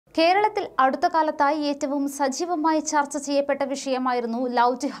കേരളത്തിൽ അടുത്ത കാലത്തായി ഏറ്റവും സജീവമായി ചർച്ച ചെയ്യപ്പെട്ട വിഷയമായിരുന്നു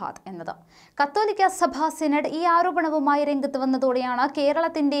ലവ് ജിഹാദ് എന്നത്. കത്തോലിക്ക സഭ സിനഡ് ഈ ആരോപണവുമായി രംഗത്ത് വന്നതോടെയാണ്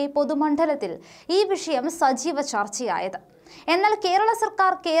കേരളത്തിന്റെ പൊതുമണ്ഡലത്തിൽ ഈ വിഷയം സജീവ ചർച്ചയായത്. എന്നാൽ കേരള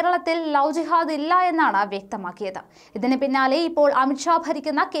സർക്കാർ കേരളത്തിൽ ലവ് ജിഹാദ് ഇല്ല എന്നാണ് വ്യക്തമാക്കിയത്. ഇതിന് പിന്നാലെ ഇപ്പോൾ അമിത്ഷാ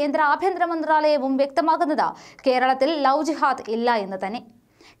ഭരിക്കുന്ന കേന്ദ്ര ആഭ്യന്തര മന്ത്രാലയവും വ്യക്തമാക്കുന്നത് കേരളത്തിൽ ലവ് ജിഹാദ് ഇല്ല എന്ന് തന്നെ.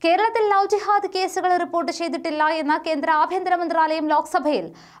 കേരളത്തിൽ ലവ് ജിഹാദ് കേസുകൾ റിപ്പോർട്ട് ചെയ്തിട്ടില്ല എന്ന് കേന്ദ്ര ആഭ്യന്തര മന്ത്രാലയം ലോക്സഭയിൽ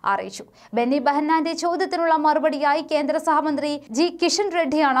അറിയിച്ചു. ബെന്നി ബെഹന്നാന്റെ ചോദ്യത്തിനുള്ള മറുപടിയായി കേന്ദ്ര സഹമന്ത്രി ജി കിഷൻ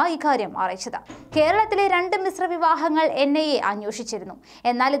റെഡ്ഡിയാണ് ഇക്കാര്യം അറിയിച്ചത്. കേരളത്തിലെ 2 മിശ്ര വിവാഹങ്ങൾ എൻഐഎ അന്വേഷിച്ചിരുന്നു.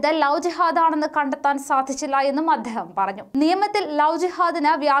 എന്നാൽ ഇത് ലവ് ജിഹാദ് ആണെന്ന് കണ്ടെത്താൻ സാധിച്ചില്ല എന്നും അദ്ദേഹം പറഞ്ഞു. നിയമത്തിൽ ലവ്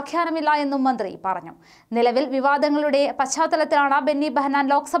ജിഹാദിന് വ്യാഖ്യാനമില്ല എന്നും മന്ത്രി പറഞ്ഞു. നിലവിൽ വിവാദങ്ങളുടെ പശ്ചാത്തലത്തിലാണ് ബെന്നി ബെഹന്നാൻ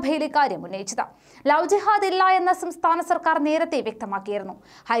ലോക്സഭയിൽ ഇക്കാര്യം ഉന്നയിച്ചത്. ലവ് ജിഹാദ് ഇല്ല എന്ന് സംസ്ഥാന സർക്കാർ നേരത്തെ വ്യക്തമാക്കിയിരുന്നു.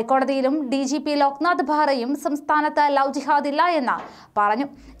 ഹൈക്കോടതിയിലും DGP ലോക്നാഥ് ബെഹ്റയും സംസ്ഥാനത്ത് ലവ് ജിഹാദ് ഇല്ല എന്ന് പറഞ്ഞു.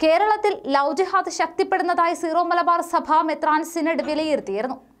 കേരളത്തിൽ ലവ് ജിഹാദ് ശക്തിപ്പെടുന്നതായി സീറോ മലബാർ സഭ മെത്രാൻ സിനഡ്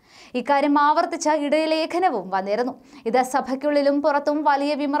വിലയിരുത്തിയിരുന്നു. ഇക്കാര്യം ആവർത്തിച്ച് ഇടയലേഖനവും വന്നിരുന്നു. ഇത് സഭയ്ക്കുള്ളിലും പുറത്തും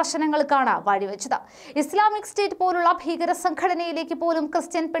വലിയ വിമർശനങ്ങൾക്കാണ് വഴിവെച്ചത്. ഇസ്ലാമിക് സ്റ്റേറ്റ് പോലുള്ള ഭീകര സംഘടനയിലേക്ക് പോലും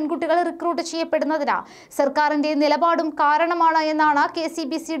ക്രിസ്ത്യൻ പെൺകുട്ടികൾ റിക്രൂട്ട് ചെയ്യപ്പെടുന്നതിന് സർക്കാരിന്റെ നിലപാടും കാരണമാണ് എന്നാണ്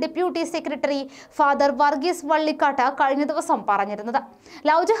KCBC deputy secretary father Varghese Vallikkattu കഴിഞ്ഞ ദിവസം പറഞ്ഞിരുന്നത്.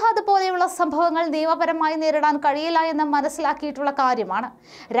 ലവ് ജിഹാദ് പോലെയുള്ള സംഭവങ്ങൾ നിയമപരമായി നേരിടാൻ കഴിയില്ല എന്ന് മനസ്സിലാക്കിയിട്ടുള്ള കാര്യമാണ്.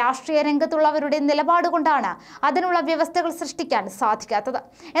 രാഷ്ട്രീയ രംഗത്തുള്ളവരുടെ നിലപാടുകൊണ്ടാണ് അതിനുള്ള വ്യവസ്ഥകൾ സൃഷ്ടിക്കാൻ സാധിക്കാത്തത്.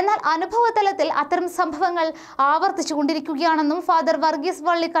 എന്നാൽ അനുഭവതലത്തിൽ അത്തരം സംഭവങ്ങൾ ആവർത്തിച്ചുകൊണ്ടിരിക്കുകയാണെന്നും ഫാദർ വർഗീസ്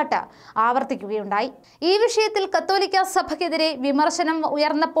വള്ളിക്കാട്ട് ആവർത്തിക്കുകയുണ്ടായി. ഈ വിഷയത്തിൽ കത്തോലിക്ക സഭയ്ക്കെതിരെ വിമർശനം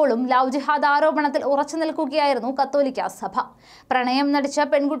ഉയർന്നപ്പോഴും ലവ് ജിഹാദ് ആരോപണത്തിൽ ഉറച്ചു നിൽക്കുകയായിരുന്നു കത്തോലിക്ക സഭ. പ്രണയം നടിച്ച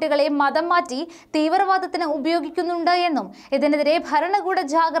പെൺകുട്ടികളെ മതം മാറ്റി തീവ്രവാദത്തിന് ഉപയോഗിക്കുന്നുണ്ട് എന്നും ഇതിനെതിരെ ഭരണകൂട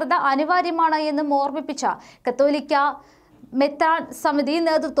ജാഗ്രത അനിവാര്യമാണ് എന്നും ഓർമ്മിപ്പിച്ച കത്തോലിക്ക മെത്രാൻ സമിതി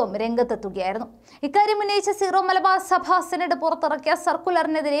നേതൃത്വം രംഗത്തെത്തുകയായിരുന്നു. ഇക്കാര്യം ഉന്നയിച്ച സീറോ മലബാർ സഭ സിനഡ് പുറത്തിറക്കിയ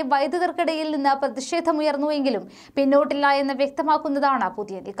സർക്കുലറിനെതിരെ വൈദികർക്കിടയിൽ നിന്ന് പ്രതിഷേധമുയർന്നുവെങ്കിലും പിന്നോട്ടില്ല എന്ന് വ്യക്തമാക്കുന്നതാണ്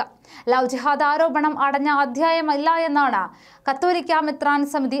പുതിയ നീക്കം. ലവ് ജിഹാദ് ആരോപണം അടഞ്ഞ അധ്യായമല്ല എന്നാണ് കത്തോലിക്ക മെത്രാൻ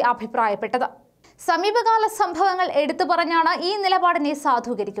സമിതി അഭിപ്രായപ്പെട്ടത്. സമീപകാല സംഭവങ്ങൾ എടുത്തു പറഞ്ഞാണ് ഈ നിലപാടിനെ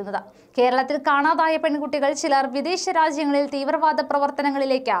സാധൂകരിക്കുന്നത്. കേരളത്തിൽ കാണാതായ പെൺകുട്ടികൾ ചിലർ വിദേശ രാജ്യങ്ങളിൽ തീവ്രവാദ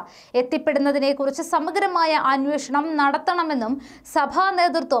പ്രവർത്തനങ്ങളിലേക്ക് എത്തിപ്പെടുന്നതിനെക്കുറിച്ച് സമഗ്രമായ അന്വേഷണം നടത്തണമെന്നും സഭാ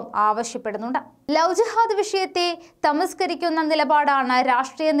നേതൃത്വം ആവശ്യപ്പെടുന്നുണ്ട്. ലവ് ജിഹാദ് വിഷയത്തെ തമസ്കരിക്കുന്ന നിലപാടാണ്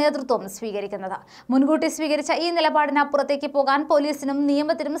രാഷ്ട്രീയ നേതൃത്വം സ്വീകരിക്കുന്നത്. മുൻകൂട്ടി സ്വീകരിച്ച ഈ നിലപാടിന് അപ്പുറത്തേക്ക് പോകാൻ പോലീസിനും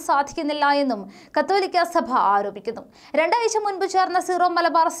നിയമത്തിനും സാധിക്കുന്നില്ല എന്നും കത്തോലിക്ക സഭ ആരോപിക്കുന്നു. 2 ആഴ്ച മുൻപ് ചേർന്ന സീറോ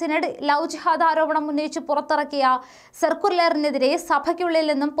മലബാർ സിനഡ് ലവ് ജിഹാദ് ആരോപണം ഉന്നയിച്ച് പുറത്തിറക്കിയ സർക്കുലറിനെതിരെ സഭയ്ക്കുള്ളിൽ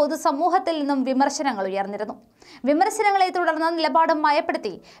നിന്നും പൊതുസമൂഹത്തിൽ നിന്നും വിമർശനങ്ങൾ ഉയർന്നിരുന്നു. വിമർശനങ്ങളെ തുടർന്ന് നിലപാട്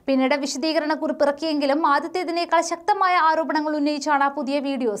മയപ്പെടുത്തി പിന്നീട് വിശദീകരണക്കുറിപ്പ് ഇറക്കിയെങ്കിലും ആദ്യത്തേതിനേക്കാൾ ശക്തമായ ആരോപണങ്ങൾ ഉന്നയിച്ചാണ് പുതിയ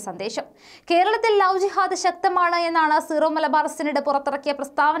വീഡിയോ സന്ദേശം. കേരളത്തിൽ ലവ് ജിഹാദ് ശക്തമാണ് എന്നാണ് സീറോ മലബാർ സിനഡ് പുറത്തിറക്കിയ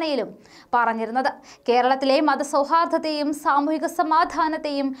പ്രസ്താവനയിലും പറഞ്ഞിരുന്നത്. കേരളത്തിലെ മതസൗഹാർദ്ദത്തെയും സാമൂഹിക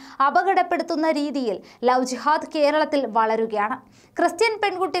സമാധാനത്തെയും അപകടപ്പെടുത്തുന്ന രീതിയിൽ ലവ് ജിഹാദ് കേരളത്തിൽ വളരുകയാണ്. ക്രിസ്ത്യൻ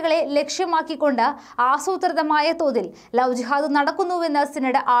പെൺകുട്ടികളെ ലക്ഷ്യമാക്കിക്കൊണ്ട് ആസൂത്രിതമായ തോതിൽ ലവ് ജിഹാദ് നടക്കുന്നുവെന്ന്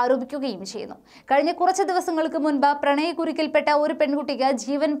സിനഡ് ആരോപിക്കുകയും ചെയ്യുന്നു. കഴിഞ്ഞ കുറച്ച് ദിവസങ്ങൾക്ക് മുൻപ് പ്രണയക്കുരുക്കിൽപ്പെട്ട ഒരു പെൺകുട്ടിക്ക്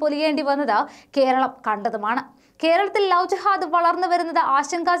ജീവൻ പൊലിയേണ്ടി വന്നത് കേരളം കണ്ടതുമാണ്. കേരളത്തിൽ ലവ് ജിഹാദ് വളർന്നു വരുന്നത്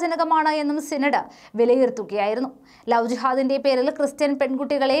ആശങ്കാജനകമാണ് എന്നും സിനഡ് വിലയിരുത്തുകയായിരുന്നു. ലവ് ജിഹാദിന്റെ പേരിൽ ക്രിസ്ത്യൻ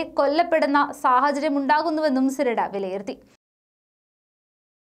പെൺകുട്ടികളെ കൊല്ലപ്പെടുന്ന സാഹചര്യം ഉണ്ടാകുന്നുവെന്നും സിനഡ് വിലയിരുത്തി.